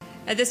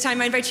At this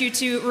time, I invite you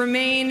to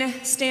remain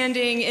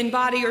standing in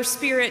body or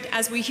spirit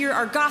as we hear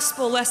our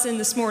gospel lesson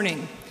this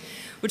morning,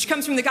 which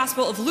comes from the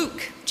Gospel of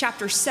Luke,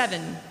 chapter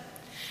 7,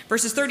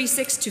 verses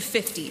 36 to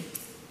 50.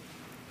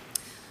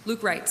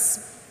 Luke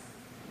writes,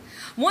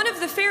 "One of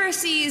the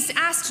Pharisees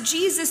asked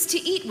Jesus to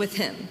eat with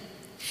him,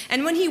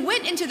 and when he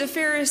went into the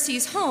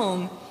Pharisee's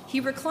home, he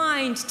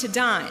reclined to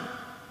dine.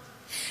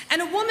 And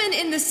a woman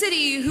in the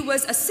city who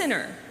was a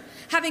sinner,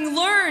 having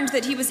learned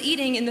that he was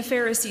eating in the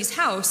Pharisee's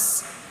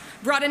house,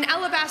 brought an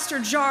alabaster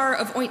jar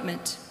of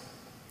ointment.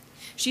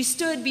 She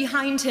stood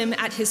behind him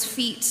at his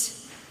feet,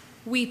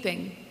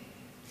 weeping,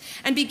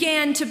 and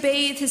began to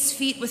bathe his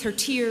feet with her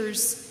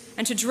tears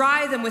and to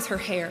dry them with her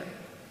hair,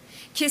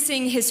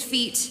 kissing his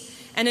feet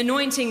and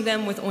anointing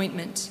them with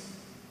ointment.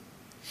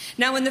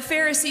 Now when the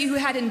Pharisee who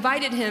had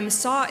invited him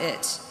saw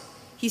it,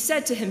 he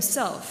said to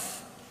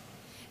himself,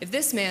 'If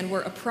this man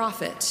were a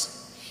prophet,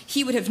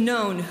 he would have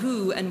known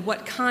who and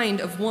what kind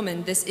of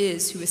woman this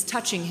is who is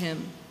touching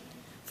him,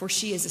 for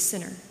she is a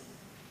sinner.'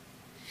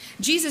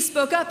 Jesus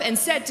spoke up and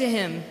said to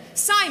him,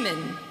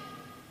 'Simon,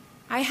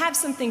 I have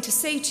something to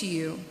say to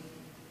you.'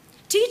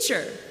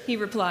 'Teacher,' he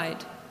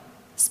replied,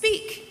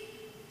 'speak.'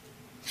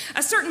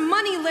 A certain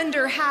money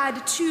lender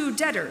had 2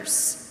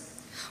 debtors.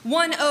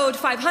 One owed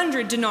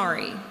 500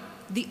 denarii,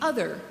 the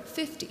other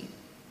 50.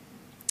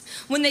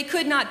 When they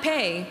could not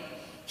pay,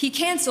 he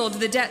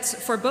canceled the debts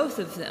for both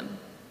of them.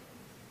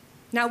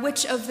 Now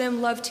which of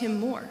them loved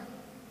him more?"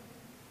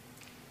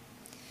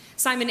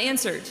 Simon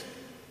answered,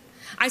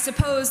 "I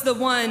suppose the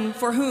one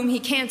for whom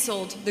he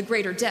canceled the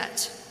greater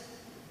debt."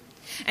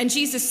 And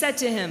Jesus said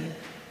to him,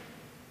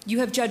 "You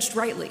have judged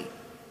rightly."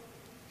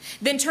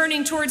 Then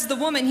turning towards the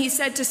woman, he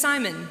said to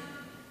Simon,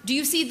 "Do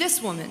you see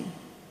this woman?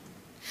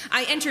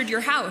 I entered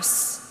your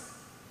house.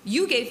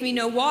 You gave me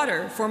no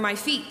water for my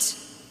feet,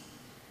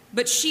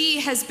 but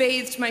she has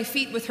bathed my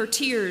feet with her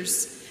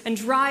tears and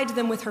dried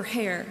them with her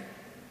hair.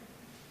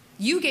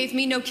 You gave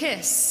me no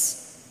kiss,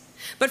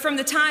 but from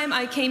the time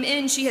I came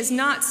in, she has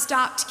not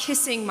stopped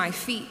kissing my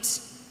feet.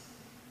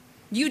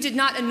 You did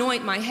not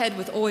anoint my head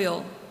with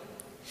oil,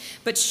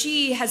 but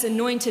she has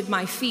anointed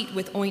my feet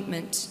with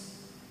ointment.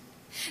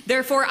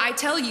 Therefore, I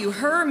tell you,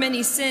 her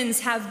many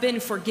sins have been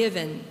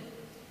forgiven.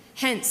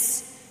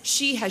 Hence,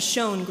 she has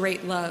shown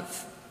great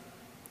love.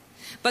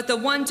 But the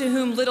one to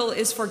whom little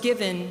is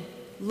forgiven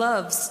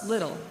loves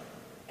little."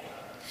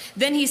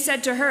 Then he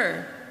said to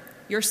her,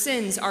 "Your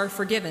sins are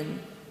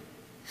forgiven."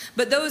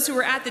 But those who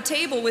were at the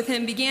table with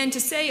him began to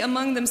say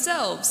among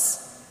themselves,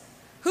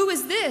 "Who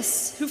is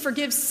this who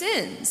forgives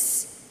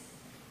sins?"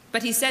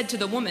 But he said to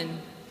the woman,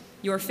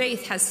 "Your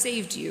faith has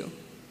saved you.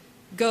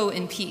 Go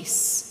in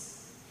peace."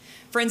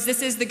 Friends,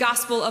 this is the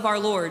gospel of our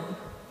Lord.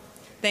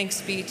 Thanks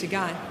be to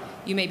God.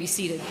 You may be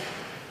seated.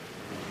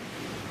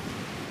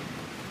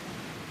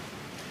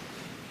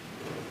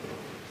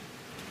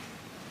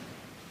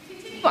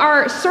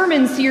 Our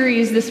sermon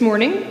series this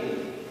morning,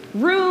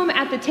 Room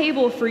at the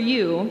Table for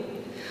You,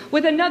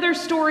 with another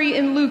story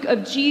in Luke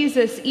of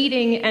Jesus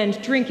eating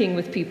and drinking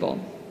with people.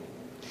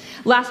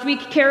 Last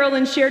week,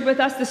 Carolyn shared with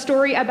us the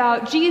story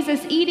about Jesus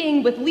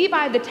eating with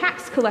Levi the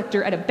tax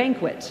collector at a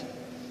banquet.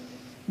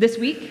 This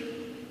week,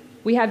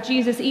 we have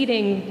Jesus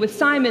eating with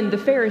Simon the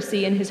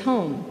Pharisee in his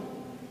home.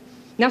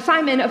 Now,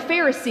 Simon, a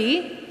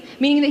Pharisee,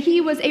 meaning that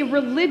he was a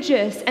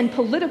religious and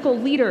political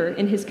leader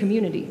in his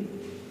community.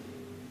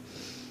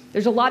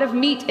 There's a lot of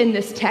meat in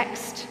this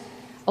text,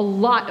 a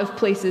lot of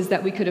places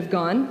that we could have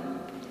gone.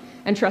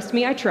 And trust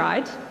me, I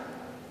tried.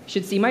 You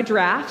should see my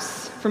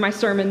drafts for my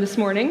sermon this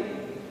morning.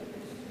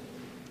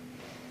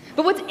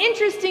 But what's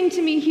interesting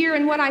to me here,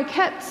 and what I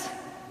kept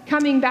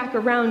coming back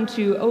around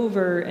to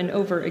over and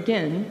over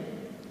again,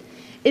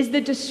 is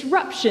the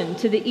disruption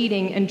to the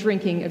eating and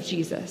drinking of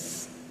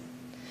Jesus.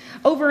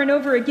 Over and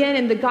over again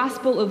in the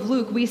Gospel of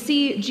Luke, we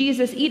see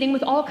Jesus eating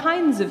with all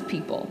kinds of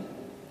people.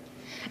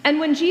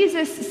 And when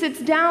Jesus sits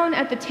down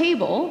at the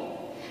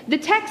table, the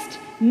text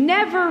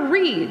never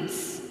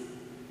reads,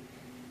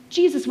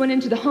 Jesus went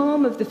into the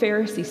home of the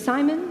Pharisee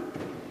Simon.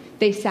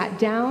 They sat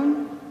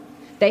down.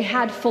 They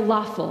had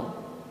falafel.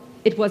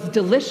 It was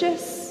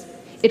delicious.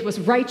 It was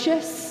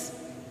righteous.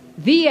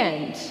 The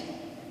end.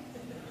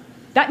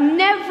 That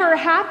never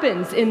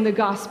happens in the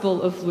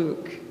Gospel of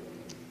Luke.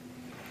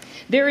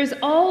 There is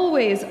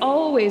always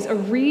a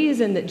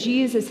reason that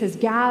Jesus has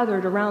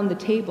gathered around the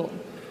table.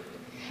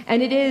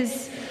 And it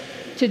is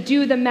to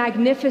do the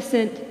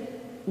magnificent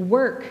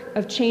work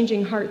of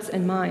changing hearts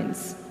and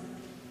minds.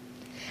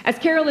 As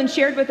Carolyn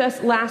shared with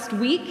us last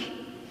week,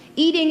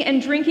 eating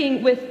and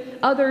drinking with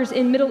others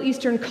in Middle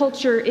Eastern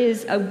culture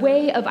is a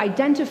way of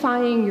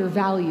identifying your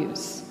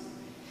values.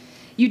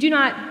 You do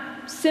not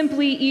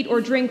simply eat or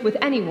drink with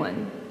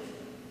anyone.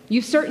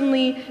 You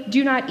certainly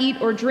do not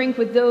eat or drink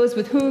with those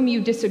with whom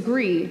you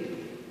disagree.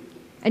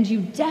 And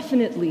you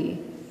definitely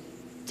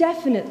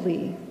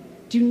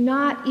do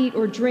not eat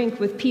or drink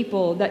with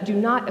people that do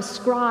not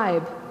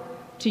ascribe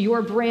to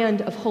your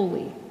brand of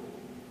holy,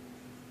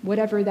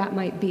 whatever that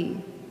might be.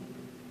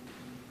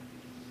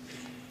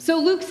 So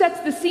Luke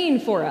sets the scene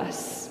for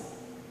us.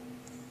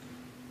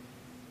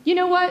 You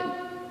know what?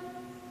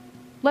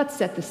 Let's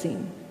set the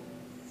scene.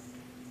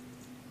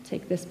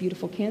 Take this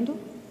beautiful candle,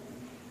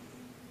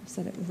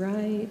 set it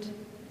right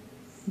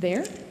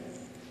there.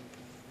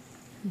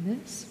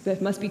 And this,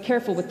 but must be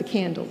careful with the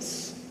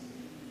candles.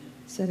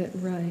 Set it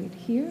right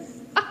here.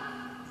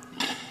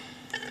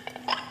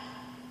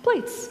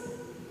 Plates.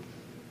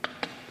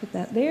 Put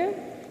that there.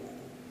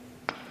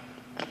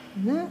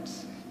 And that.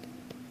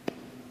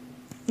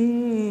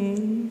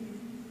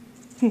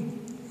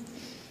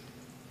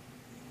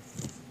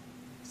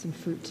 Some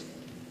fruit.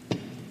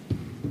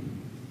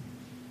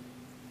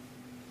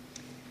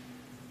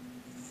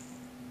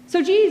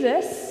 So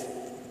Jesus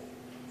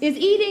is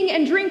eating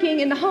and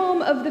drinking in the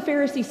home of the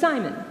Pharisee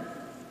Simon,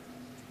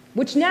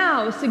 which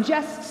now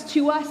suggests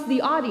to us,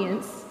 the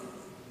audience,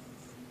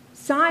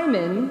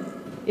 Simon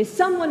is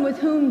someone with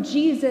whom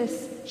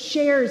Jesus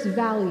shares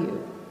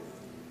value.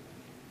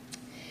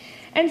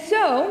 And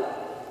so,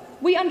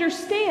 we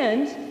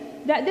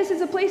understand that this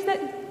is a place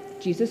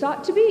that Jesus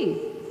ought to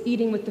be,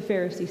 eating with the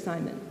Pharisee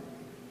Simon.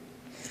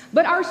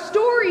 But our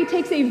story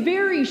takes a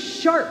very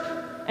sharp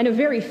and a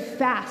very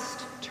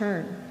fast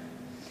turn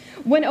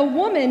when a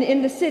woman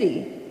in the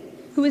city,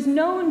 who is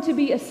known to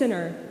be a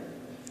sinner,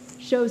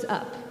 shows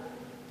up.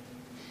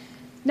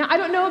 Now, I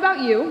don't know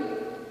about you,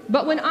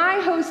 but when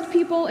I host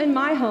people in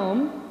my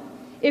home,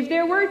 if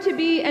there were to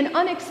be an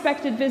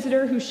unexpected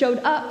visitor who showed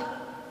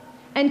up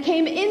and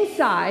came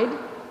inside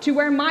to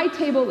where my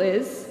table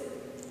is,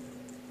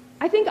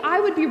 I think I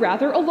would be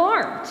rather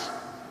alarmed.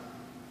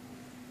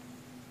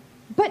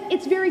 But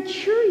it's very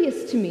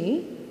curious to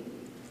me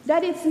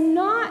that it's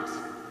not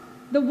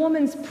the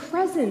woman's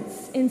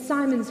presence in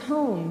Simon's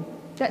home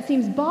that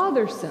seems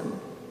bothersome.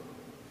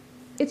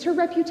 It's her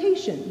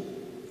reputation.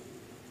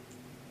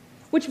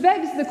 Which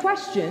begs the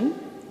question,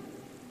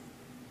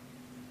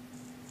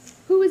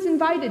 who is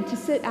invited to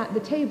sit at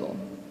the table?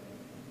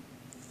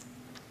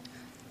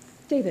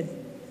 David,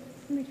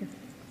 come right here.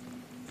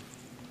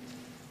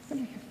 Come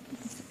right here. You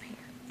can sit right here.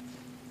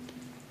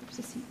 There's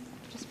a seat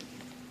just for you.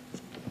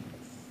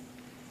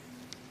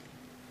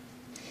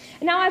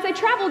 And now, as I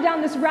travel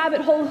down this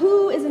rabbit hole,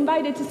 who is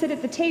invited to sit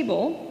at the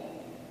table?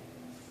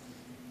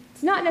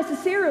 It's not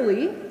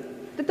necessarily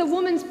that the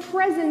woman's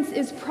presence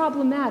is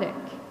problematic.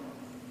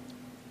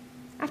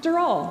 After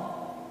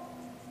all,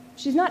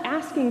 she's not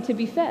asking to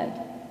be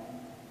fed.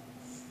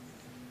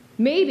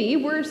 Maybe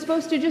we're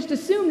supposed to just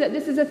assume that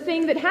this is a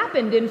thing that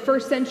happened in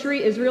first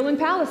century Israel and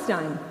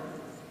Palestine.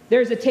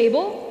 There's a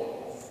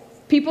table,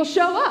 people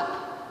show up.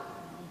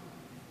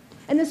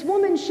 And this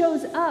woman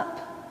shows up,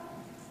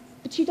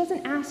 but she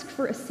doesn't ask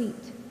for a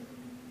seat.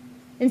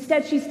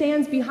 Instead, she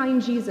stands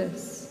behind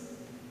Jesus,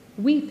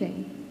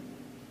 weeping,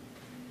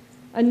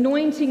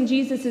 anointing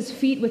Jesus'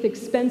 feet with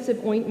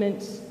expensive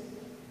ointment,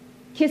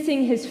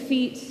 kissing his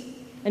feet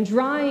and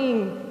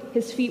drying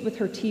his feet with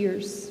her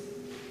tears.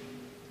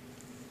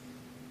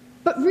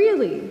 But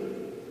really,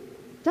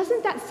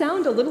 doesn't that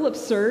sound a little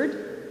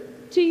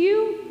absurd to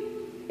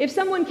you? If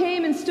someone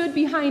came and stood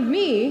behind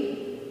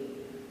me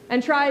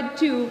and tried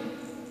to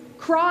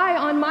cry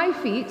on my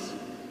feet,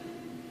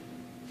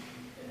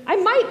 I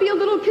might be a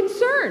little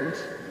concerned.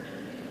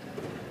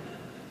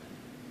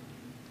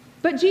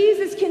 But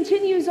Jesus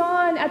continues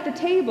on at the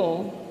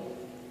table,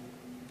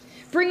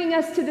 bringing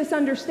us to this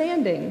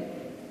understanding.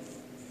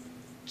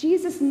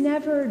 Jesus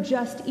never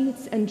just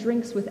eats and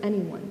drinks with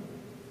anyone.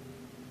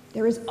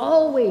 There is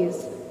always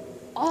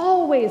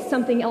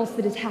something else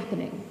that is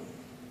happening.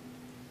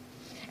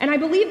 And I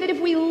believe that if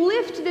we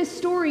lift this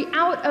story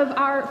out of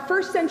our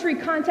first century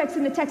context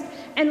in the text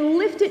and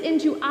lift it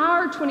into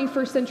our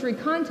 21st century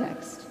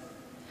context,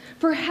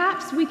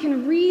 perhaps we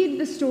can read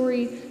the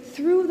story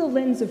through the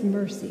lens of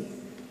mercy.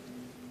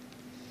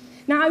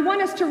 Now, I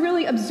want us to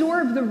really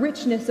absorb the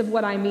richness of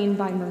what I mean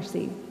by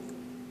mercy.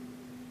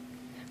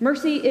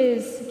 Mercy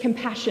is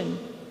compassion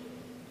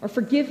or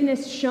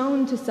forgiveness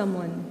shown to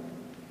someone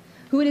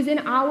who it is in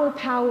our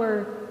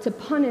power to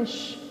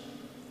punish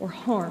or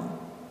harm.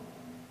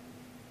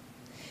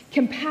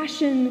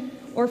 Compassion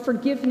or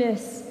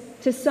forgiveness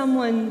to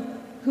someone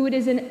who it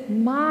is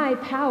in my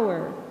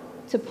power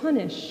to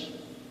punish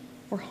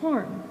or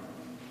harm.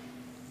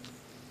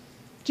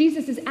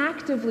 Jesus is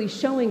actively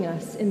showing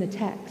us in the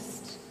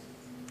text.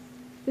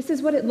 This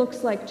is what it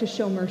looks like to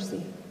show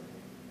mercy.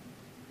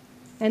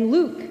 And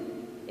Luke,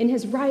 in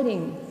his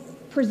writing,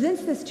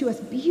 presents this to us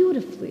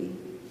beautifully.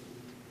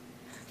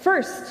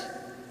 First,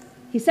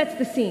 he sets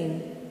the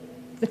scene,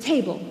 the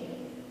table.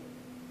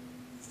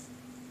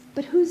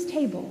 But whose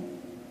table?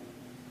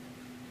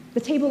 The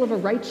table of a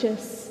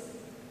righteous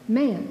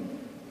man.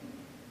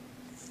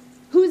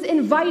 Who's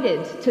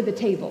invited to the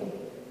table?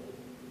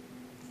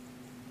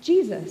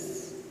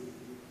 Jesus,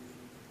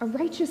 a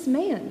righteous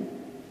man.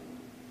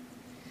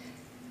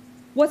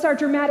 What's our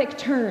dramatic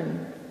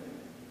turn?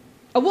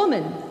 A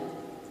woman.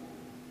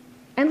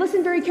 And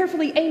listen very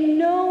carefully, a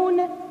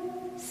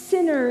known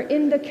sinner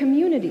in the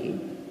community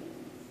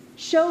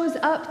shows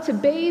up to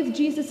bathe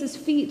Jesus'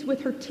 feet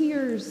with her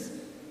tears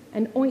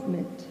and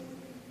ointment.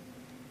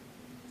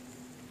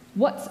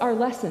 What's our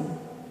lesson?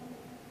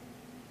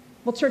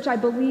 Well, church, I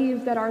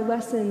believe that our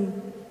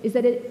lesson is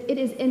that it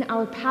is in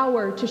our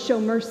power to show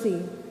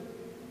mercy,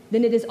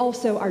 then it is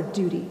also our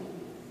duty.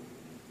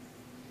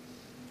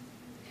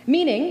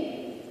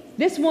 Meaning,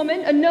 this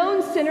woman, a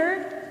known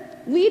sinner,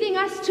 leading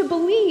us to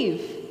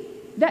believe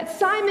that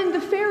Simon the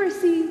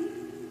Pharisee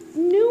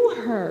knew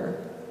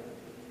her.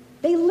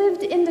 They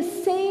lived in the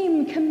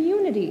same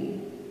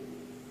community.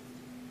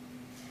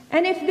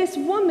 And if this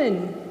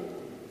woman,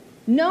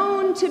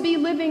 known to be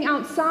living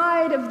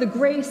outside of the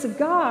grace of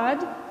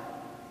God,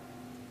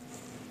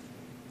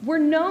 were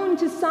known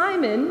to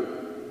Simon,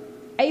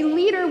 a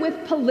leader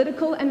with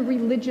political and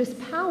religious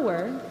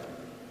power,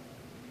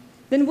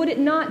 then would it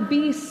not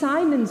be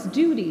Simon's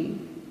duty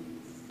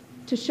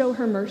to show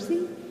her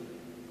mercy?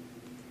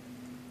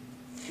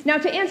 Now,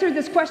 to answer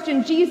this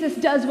question, Jesus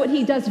does what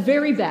he does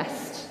very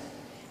best,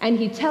 and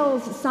he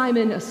tells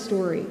Simon a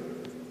story.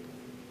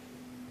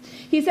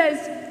 He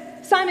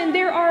says, Simon,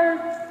 there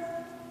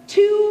are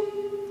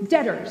two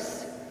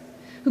debtors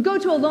who go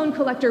to a loan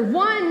collector.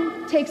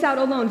 One takes out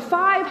a loan,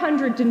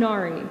 500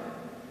 denarii,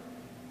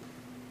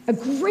 a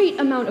great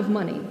amount of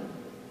money.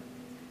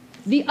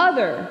 The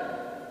other,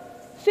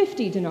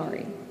 50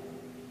 denarii.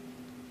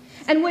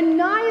 And when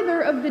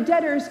neither of the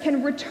debtors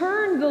can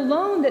return the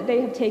loan that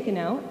they have taken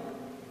out,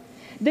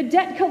 the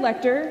debt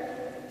collector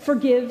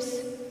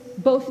forgives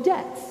both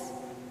debts.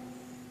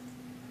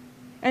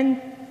 And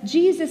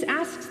Jesus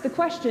asks the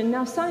question,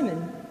 now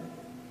Simon,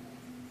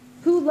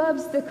 who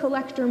loves the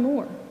collector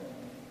more?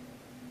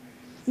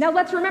 Now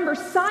let's remember,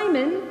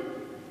 Simon,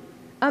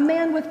 a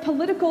man with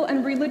political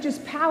and religious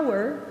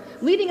power,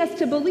 leading us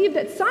to believe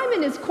that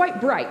Simon is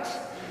quite bright.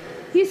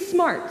 He's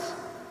smart.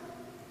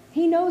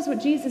 He knows what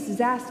Jesus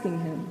is asking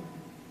him.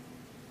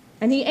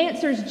 And he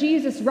answers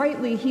Jesus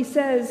rightly. He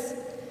says,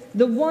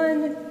 the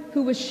one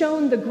who was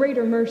shown the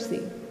greater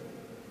mercy.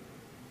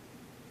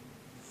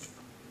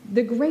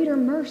 The greater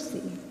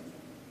mercy.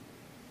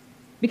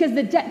 Because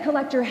the debt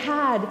collector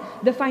had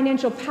the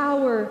financial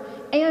power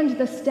and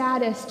the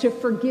status to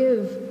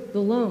forgive the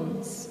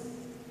loans.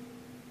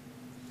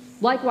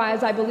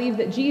 Likewise, I believe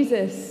that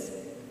Jesus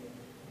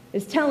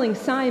is telling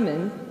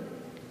Simon,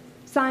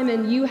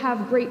 Simon, you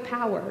have great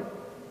power.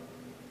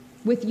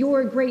 With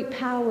your great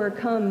power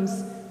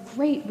comes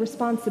great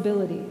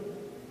responsibility.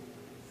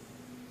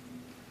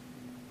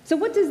 So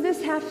what does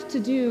this have to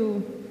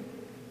do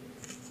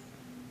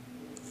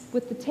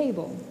with the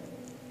table?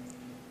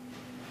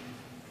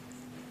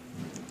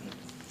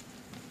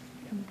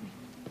 Come with me.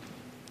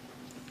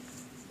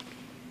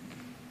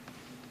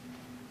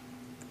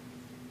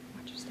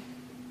 Watch your step.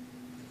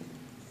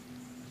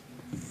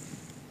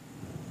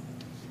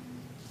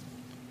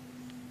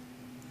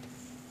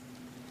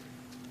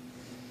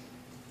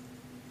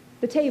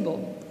 The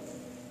table.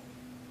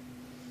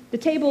 The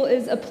table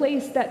is a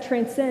place that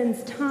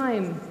transcends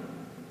time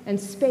and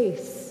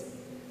space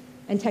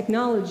and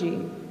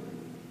technology.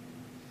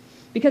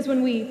 Because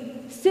when we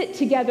sit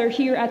together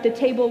here at the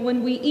table,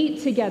 when we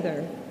eat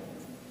together,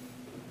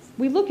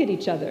 we look at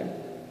each other.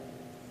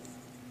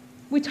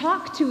 We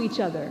talk to each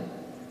other.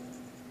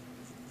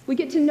 We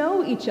get to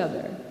know each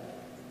other.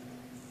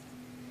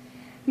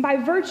 And by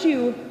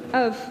virtue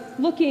of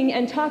looking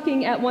and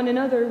talking at one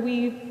another,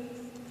 we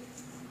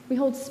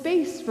hold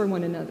space for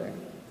one another.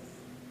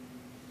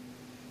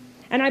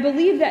 And I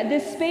believe that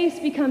this space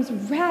becomes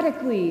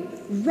radically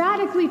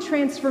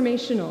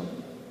transformational.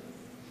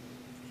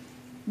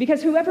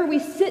 Because whoever we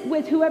sit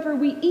with, whoever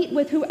we eat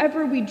with,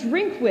 whoever we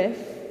drink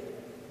with,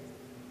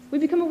 we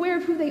become aware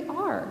of who they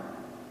are.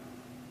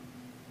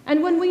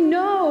 And when we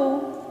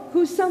know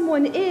who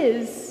someone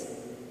is,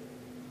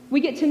 we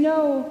get to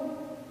know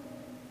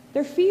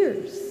their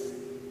fears,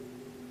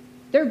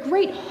 their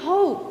great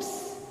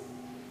hopes,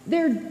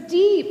 their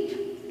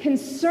deep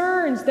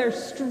concerns, their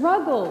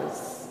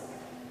struggles.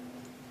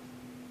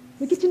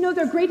 We get to know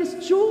their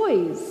greatest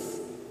joys.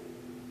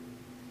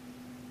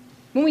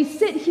 When we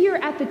sit here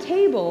at the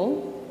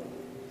table,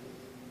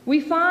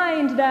 we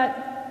find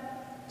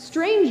that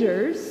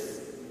strangers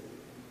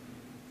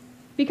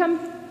become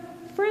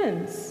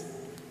friends.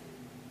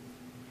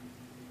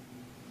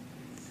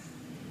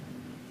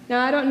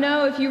 Now, I don't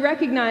know if you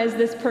recognize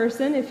this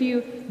person. If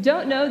you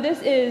don't know,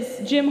 this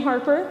is Jim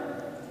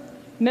Harper,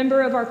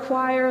 member of our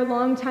choir,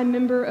 longtime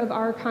member of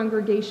our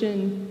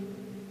congregation,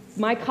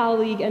 my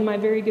colleague and my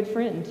very good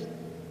friend.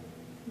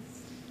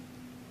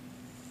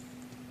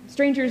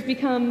 Strangers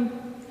become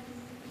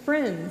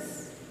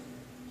friends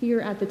here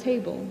at the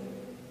table.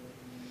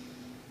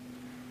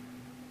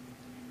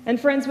 And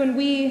friends, when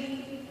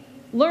we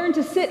learn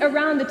to sit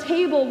around the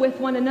table with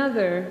one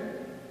another,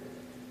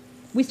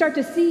 we start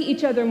to see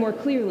each other more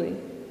clearly.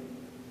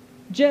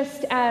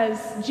 Just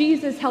as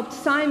Jesus helped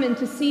Simon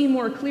to see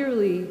more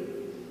clearly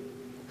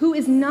who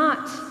is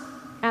not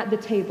at the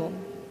table,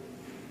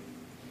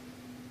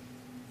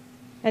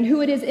 and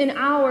who it is in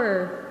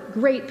our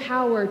great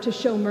power to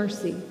show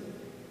mercy.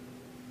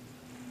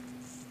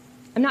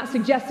 I'm not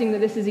suggesting that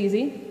this is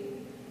easy.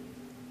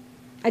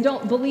 I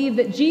don't believe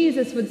that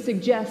Jesus would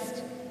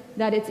suggest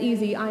that it's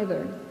easy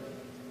either.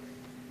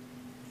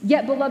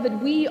 Yet,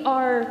 beloved, we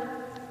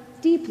are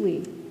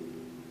deeply,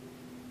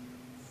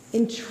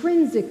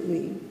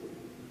 intrinsically,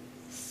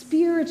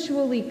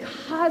 spiritually,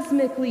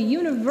 cosmically,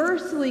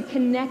 universally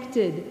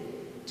connected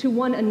to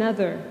one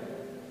another.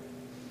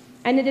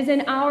 And it is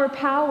in our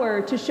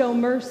power to show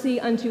mercy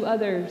unto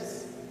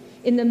others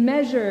in the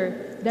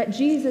measure that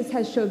Jesus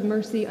has showed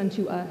mercy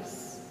unto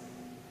us.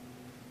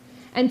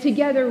 And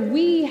together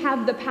we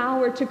have the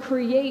power to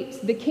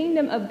create the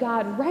kingdom of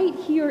God right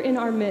here in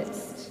our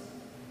midst.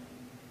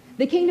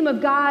 The kingdom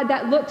of God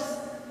that looks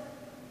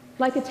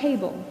like a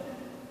table.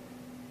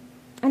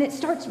 And it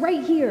starts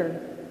right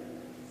here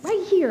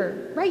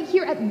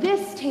at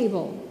this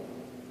table.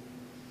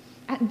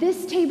 At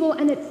this table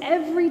and at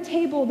every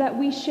table that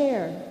we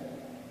share.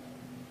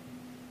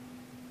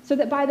 So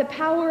that by the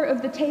power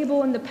of the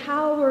table and the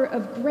power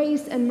of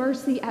grace and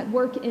mercy at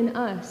work in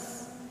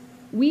us,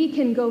 we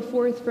can go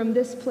forth from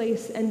this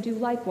place and do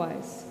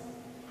likewise.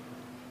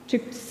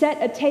 To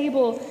set a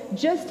table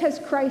just as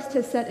Christ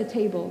has set a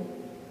table,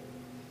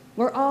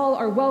 where all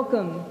are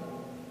welcome,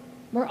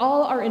 where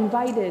all are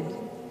invited,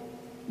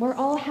 where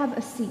all have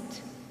a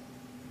seat.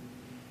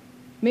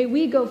 May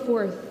we go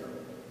forth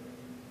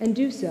and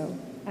do so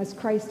as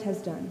Christ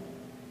has done.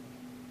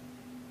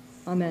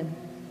 Amen.